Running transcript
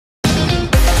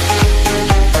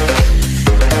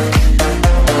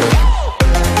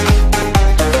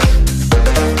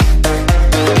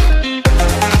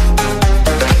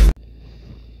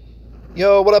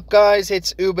So what up guys,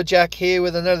 it's Uber Jack here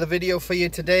with another video for you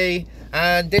today,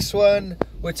 and this one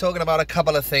we're talking about a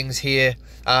couple of things here.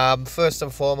 First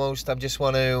and foremost, I just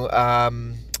want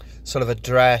to sort of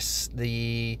address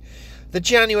the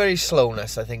January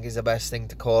slowness, I think is the best thing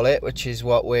to call it, which is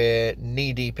what we're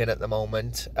knee deep in at the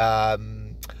moment.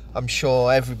 I'm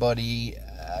sure everybody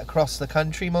across the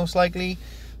country, most likely,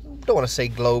 don't want to say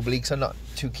globally because I'm not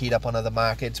too keyed up on other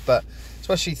markets, but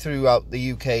especially throughout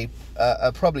the UK,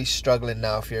 are probably struggling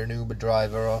now if you're an Uber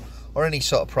driver or any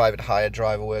sort of private hire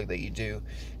driver work that you do.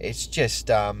 It's just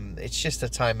a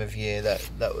time of year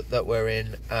that we're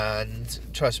in, and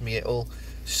trust me, it'll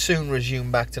soon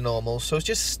resume back to normal. So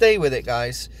just stay with it,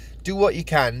 guys. Do what you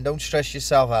can. Don't stress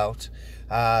yourself out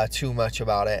too much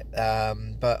about it.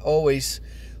 But always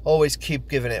keep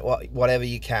giving it whatever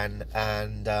you can,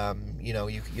 and you know,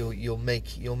 you'll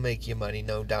make your money,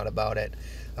 no doubt about it.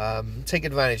 Take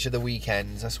advantage of the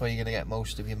weekends. That's where you're gonna get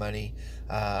most of your money,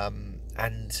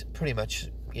 and pretty much,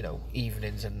 you know,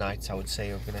 evenings and nights, I would say,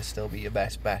 are gonna still be your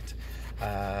best bet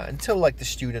until like the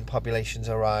student populations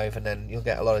arrive, and then you'll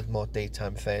get a lot of more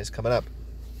daytime fares coming up.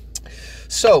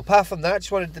 So apart from that,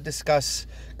 just wanted to discuss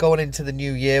going into the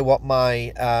new year what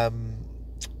my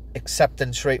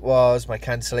acceptance rate was, my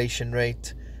cancellation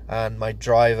rate, and my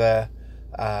driver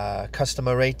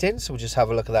customer rating. So we'll just have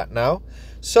a look at that now.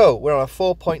 So we're on a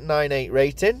 4.98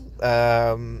 rating.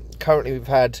 Currently we've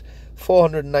had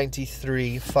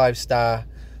 493 5-star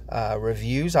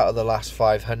reviews out of the last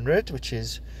 500, which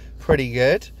is pretty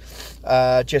good.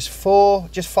 Just 5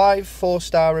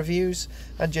 4-star reviews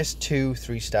and just 2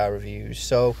 3-star reviews.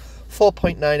 So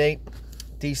 4.98,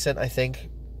 decent, I think.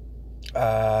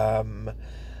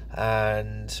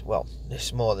 And well,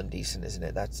 it's more than decent, isn't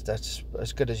it? That's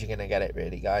as good as you're gonna get it,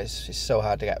 really, guys. It's so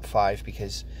hard to get 5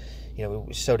 because, you know,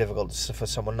 it's so difficult for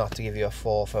someone not to give you a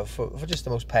 4 for just the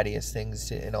most pettiest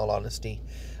things, in all honesty.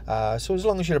 So as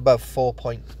long as you're above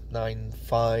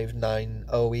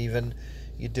 4.9590 even,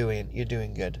 you're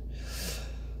doing good.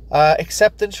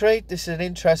 Acceptance rate, this is an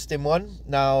interesting one.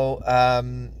 Now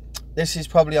this is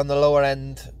probably on the lower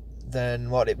end than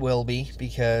what it will be,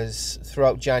 because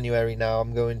throughout January now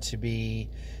I'm going to be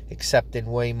accepting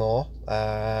way more,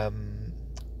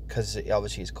 because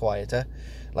obviously it's quieter.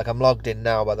 Like, I'm logged in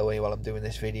now, by the way, while I'm doing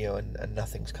this video, and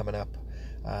nothing's coming up.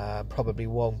 I'll probably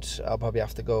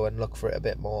have to go and look for it a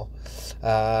bit more.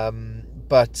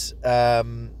 But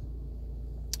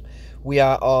we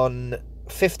are on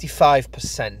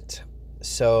 55%.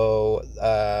 So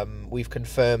we've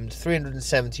confirmed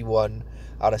 371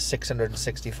 out of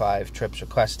 665 trips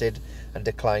requested and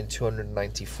declined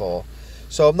 294.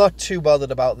 So I'm not too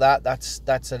bothered about that. That's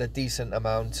at a decent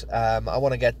amount. I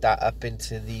want to get that up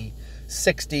into the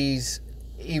 60s,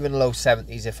 even low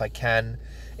 70s if I can.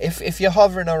 If you're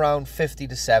hovering around 50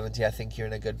 to 70, I think you're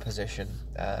in a good position.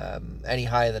 Any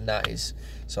higher than that is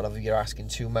sort of, you're asking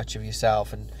too much of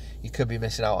yourself, and you could be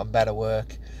missing out on better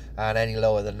work. And any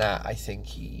lower than that, I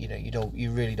think, you know,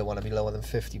 you really don't want to be lower than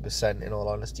 50%, in all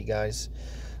honesty, guys.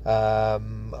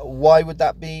 Why would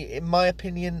that be? In my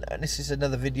opinion, and this is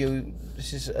another video,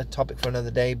 this is a topic for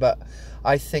another day, but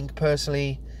I think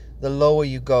personally, the lower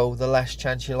you go, the less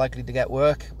chance you're likely to get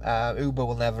work. Uber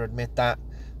will never admit that,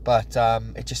 but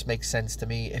it just makes sense to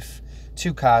me. If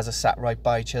 2 cars are sat right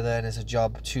by each other and there's a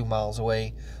job 2 miles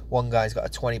away, one guy's got a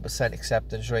 20%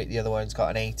 acceptance rate, the other one's got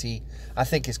an 80. I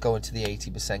think it's going to the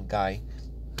 80% guy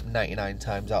 99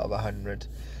 times out of 100.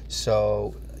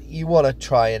 So you want to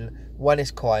try and, when it's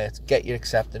quiet, get your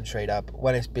acceptance rate up.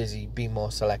 When it's busy, be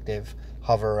more selective,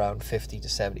 hover around 50 to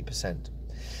 70%.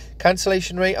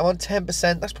 Cancellation rate, I'm on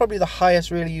 10%. That's probably the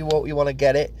highest, really, you want to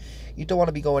get it. You don't want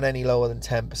to be going any lower than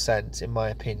 10%, in my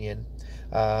opinion.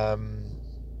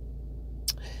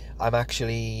 I've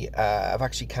actually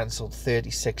cancelled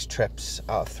 36 trips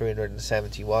out of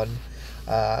 371.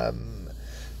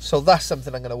 So that's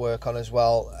something I'm going to work on as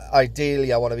well.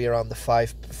 Ideally, I want to be around the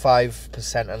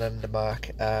 5% and under mark.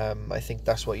 I think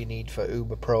that's what you need for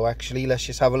Uber Pro, actually. Let's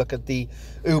just have a look at the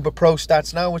Uber Pro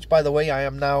stats now, which, by the way, I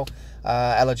am now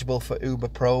eligible for Uber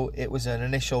Pro. It was an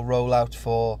initial rollout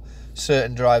for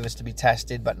certain drivers to be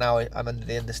tested, but now I'm under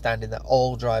the understanding that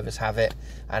all drivers have it,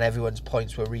 and everyone's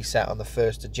points were reset on the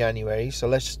 1st of January. So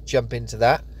let's jump into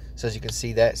that. So as you can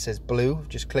see there, it says blue.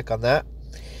 Just click on that.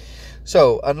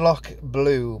 So unlock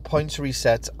blue, points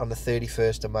reset on the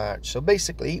 31st of March. So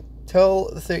basically, till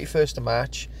the 31st of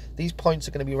March, these points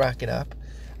are going to be racking up,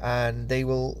 and they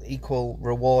will equal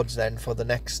rewards then for the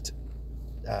next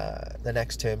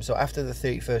term. So after the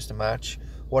 31st of March,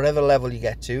 whatever level you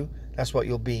get to, that's what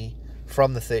you'll be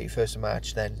from the 31st of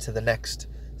March then to the next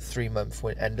 3-month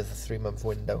end of the 3-month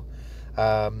window.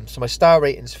 So my star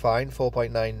rating's fine,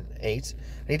 4.98.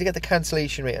 I need to get the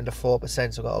cancellation rate under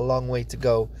 4%, so I've got a long way to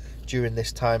go during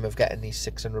this time of getting these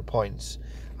 600 points.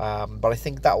 But I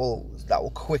think that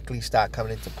will quickly start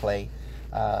coming into play.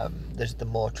 There's the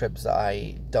more trips that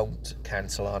I don't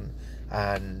cancel on,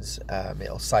 and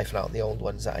it'll siphon out the old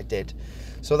ones that I did.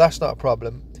 So that's not a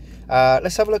problem.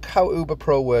 Let's have a look how Uber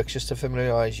Pro works, just to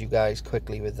familiarise you guys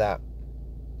quickly with that.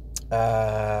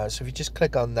 So if you just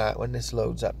click on that, when this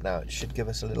loads up now, it should give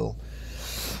us a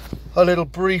little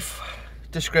brief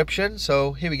description.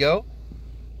 So here we go.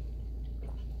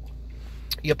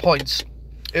 Your points.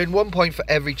 Earn 1 point for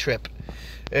every trip.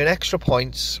 Earn extra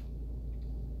points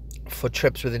for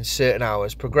trips within certain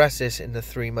hours. Progress this in the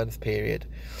 3-month period.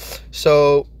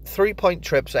 So 3-point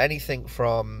trips are anything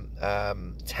from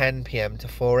 10 PM to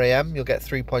 4 AM. You'll get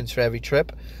 3 points for every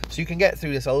trip. So you can get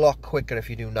through this a lot quicker if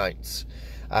you do nights.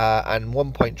 And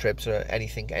 1-point trips are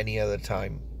anything any other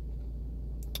time.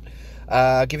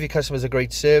 Give your customers a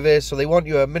great service. So they want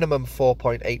you a minimum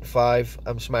 4.85.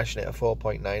 I'm smashing it at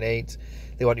 4.98.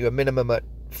 They want you a minimum at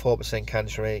 4%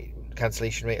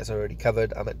 cancellation rate, as I already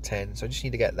covered. I'm at 10, so I just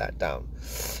need to get that down.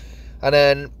 And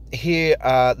then here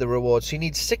are the rewards. So you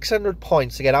need 600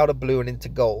 points to get out of blue and into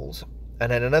gold,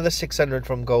 and then another 600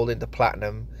 from gold into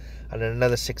platinum, and then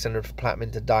another 600 from platinum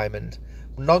into diamond.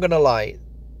 I'm not gonna lie,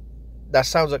 that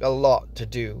sounds like a lot to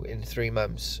do in 3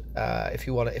 months. If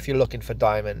you're looking for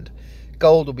diamond,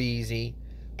 gold will be easy,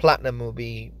 platinum will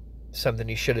be something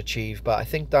you should achieve, but I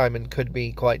think diamond could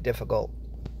be quite difficult.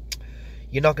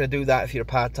 You're not going to do that if you're a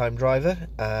part-time driver.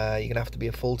 You're going to have to be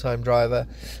a full-time driver,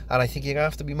 and I think you're going to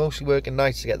have to be mostly working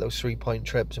nights to get those 3-point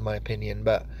trips, in my opinion.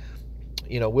 But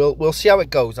you know, we'll see how it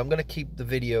goes. I'm going to keep the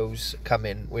videos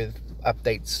coming with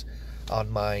updates on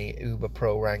my Uber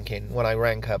Pro ranking. When I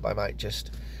rank up, I might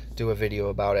just do a video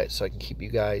about it so I can keep you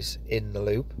guys in the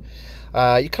loop.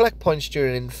 You collect points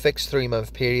during fixed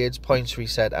 3-month periods. Points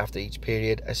reset after each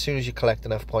period. As soon as you collect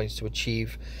enough points to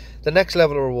achieve the next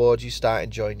level of rewards, you start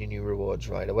enjoying your new rewards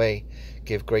right away.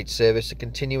 Give great service to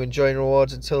continue enjoying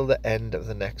rewards until the end of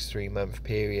the next 3-month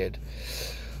period.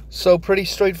 So pretty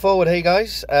straightforward, hey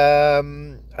guys.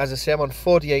 As I say, I'm on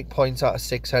 48 points out of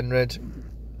 600.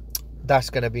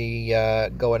 That's going to be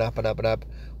going up and up and up.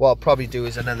 What I'll probably do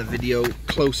is another video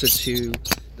closer to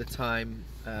the time,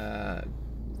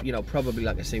 you know, probably,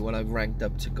 like I say, when I've ranked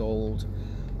up to gold,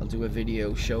 I'll do a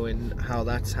video showing how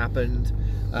that's happened.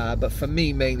 But for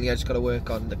me, mainly, I just got to work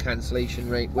on the cancellation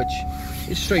rate, which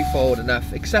is straightforward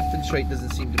enough. Acceptance rate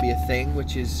doesn't seem to be a thing,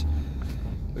 which is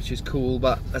cool.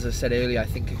 But as I said earlier, I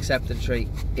think acceptance rate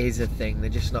is a thing.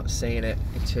 They're just not saying it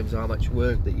in terms of how much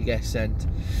work that you get sent.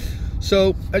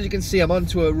 So as you can see, I'm on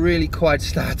to a really quiet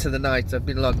start to the night. I've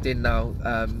been logged in now,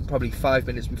 probably 5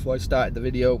 minutes before I started the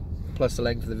video, plus the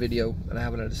length of the video, and I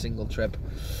haven't had a single trip.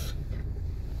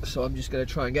 So I'm just going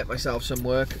to try and get myself some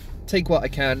work, take what I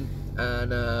can,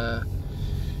 and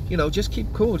you know, just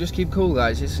keep cool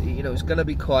guys. It's, you know, it's going to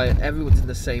be quiet. Everyone's in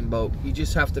the same boat. You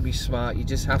just have to be smart. You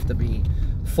just have to be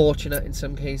fortunate in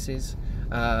some cases,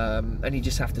 and you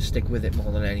just have to stick with it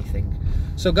more than anything.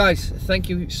 So guys, thank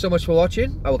you so much for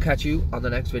watching. I will catch you on the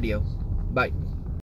next video. Bye.